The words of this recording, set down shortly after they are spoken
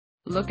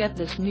Look at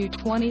this new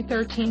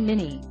 2013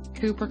 Mini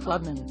Cooper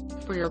Clubman.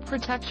 For your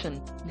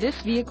protection,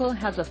 this vehicle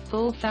has a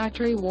full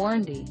factory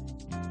warranty.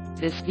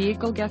 This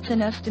vehicle gets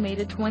an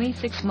estimated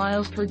 26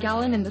 miles per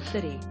gallon in the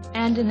city,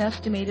 and an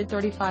estimated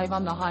 35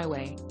 on the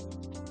highway.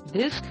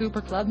 This Cooper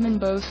Clubman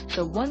boasts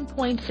a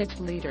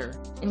 1.6-liter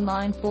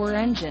inline-4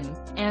 engine,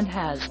 and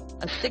has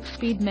a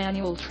 6-speed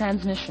manual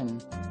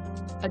transmission.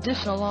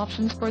 Additional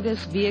options for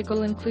this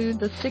vehicle include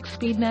the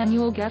 6-speed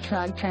manual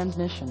Getrag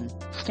transmission,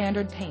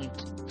 standard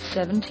paint,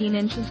 17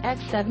 inches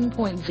x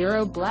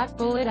 7.0 black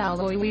bullet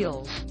alloy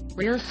wheels,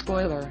 rear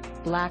spoiler,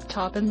 black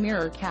top and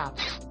mirror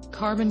caps,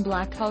 carbon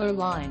black color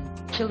line,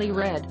 chili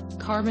red,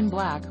 carbon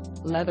black,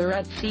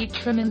 leatherette seat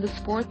trim in the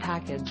sport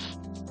package.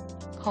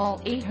 Call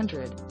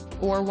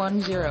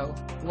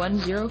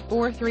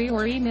 800-410-1043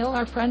 or email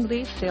our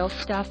friendly sales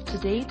staff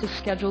today to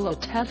schedule a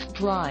test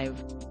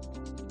drive.